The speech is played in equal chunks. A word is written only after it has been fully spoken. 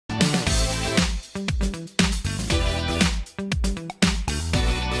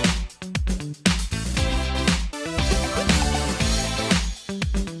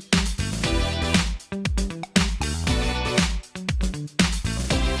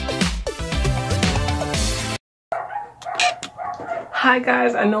Hi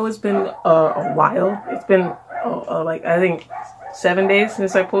guys, I know it's been a while. It's been like I think 7 days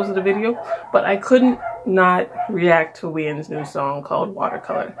since I posted a video, but I couldn't not react to Wheein's new song called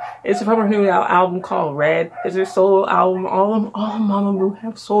Watercolor. It's from her new album called Red. It's her solo album. All Mamamoo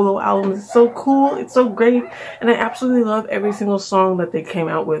have solo albums. It's so cool. It's so great. And I absolutely love every single song that they came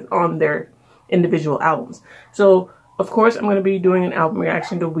out with on their individual albums. So of course I'm going to be doing an album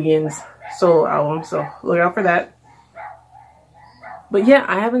reaction to Wheein's solo album. So look out for that. But yeah,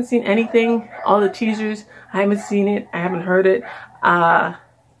 I haven't seen anything, all the teasers, I haven't seen it, I haven't heard it.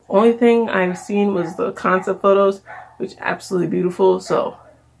 Only thing I've seen was the concept photos, which are absolutely beautiful, so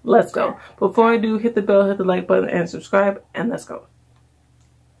let's go. Before I do, hit the bell, hit the like button, and subscribe, and let's go.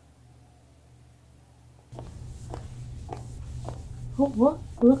 Oh, what?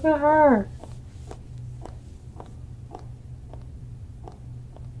 Look at her.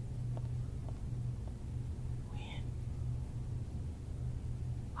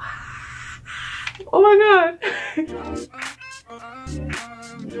 Oh my god!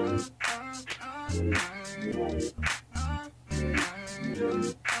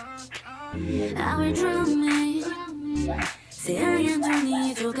 Our drumming 새하얀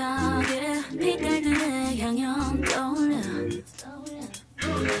종이 조각에 빛깔들의 향연 떠올려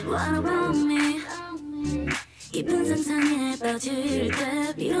What about me 깊은 상상에 빠질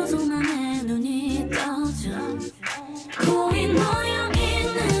때 비로소 맘에 눈이 떠져 고인 모여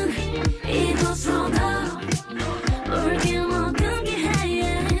있는 이곳으로 가 볼게 모든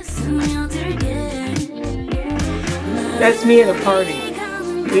기회에 스며들게 That's me at a party.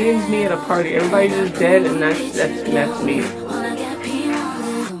 Wheein's me at a party. Everybody's just dead, and that's me.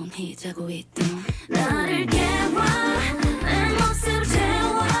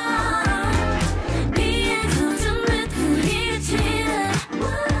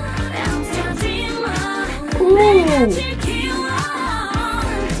 Ooh.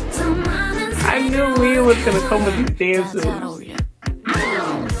 I knew Wheein was gonna come with these dances.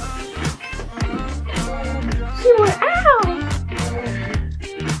 She went, ow!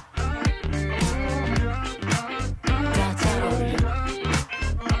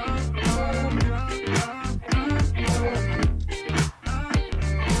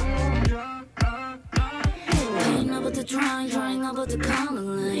 Drawing over the color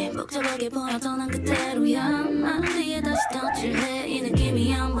line 복잡하게 보여도 난 그대로야 마음 위에 다시 덧칠해 이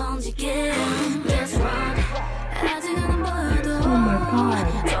느낌이 한 번 지게 Let's rock 아직은 안 보여도 Oh my god.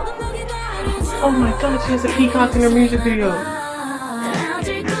 Oh my god, she has a peacock in her music video.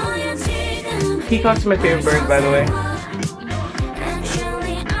 Peacocks are my favorite bird, by the way.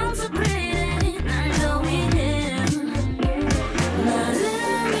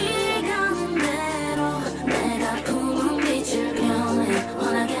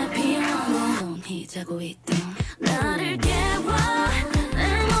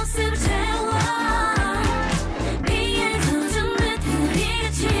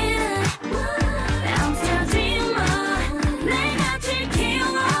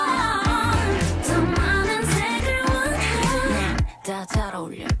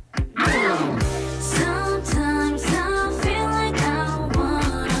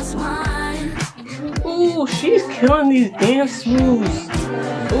 Ooh, she's killing these dance moves.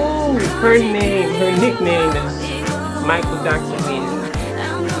 Ooh, her nickname is Michael Jackson Wheein.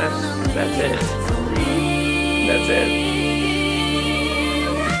 That's it. That's it.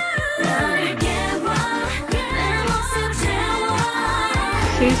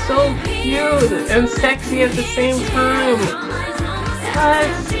 She's so cute and sexy at the same time. What?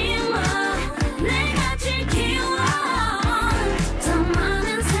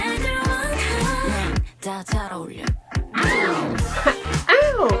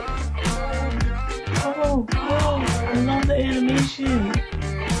 Ow! Oh, I love the animation.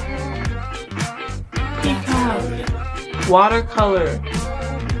 Peacock. Watercolor.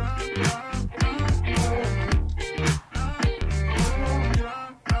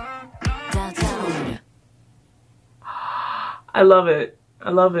 I love it. I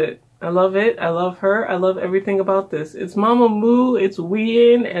love it. I love it. I love her. I love everything about this. It's Mamamoo. It's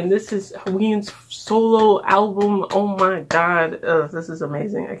Wheein, and this is Wheein's solo album. Oh my god, this is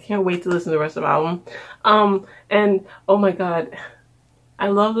amazing. I can't wait to listen to the rest of the album. And oh my god, I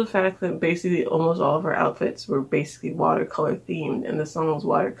love the fact that basically almost all of her outfits were basically watercolor themed, and the song was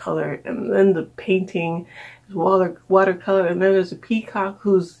watercolor, and then the painting is watercolor, and then there's a peacock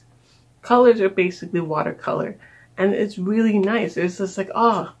whose colors are basically watercolor, and it's really nice. It's just like,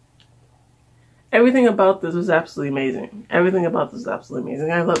 oh. Everything about this was absolutely amazing. Everything about this is absolutely amazing.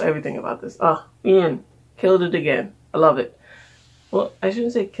 I love everything about this. Oh, Wheein killed it again. I love it. Well, I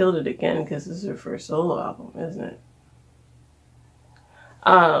shouldn't say killed it again because this is her first solo album, isn't it?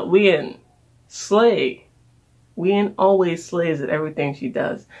 Wheein, slay. Wheein always slays at everything she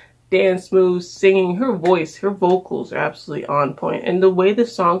does. Dance moves, singing, her voice, her vocals are absolutely on point. And the way the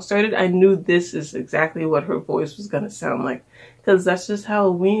song started, I knew this is exactly what her voice was gonna sound like. Because that's just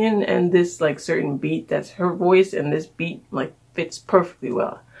how Wheein and this like certain beat, that's her voice and this beat like fits perfectly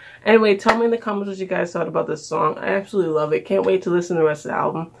well. Anyway, tell me in the comments what you guys thought about this song. I absolutely love it. Can't wait to listen to the rest of the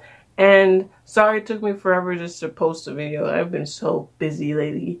album. And sorry it took me forever just to post a video. I've been so busy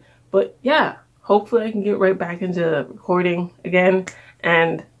lately. But yeah, hopefully I can get right back into recording again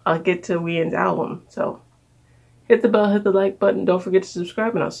and I'll get to Wheein's album. So hit the bell, hit the like button. Don't forget to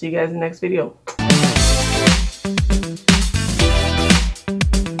subscribe and I'll see you guys in the next video.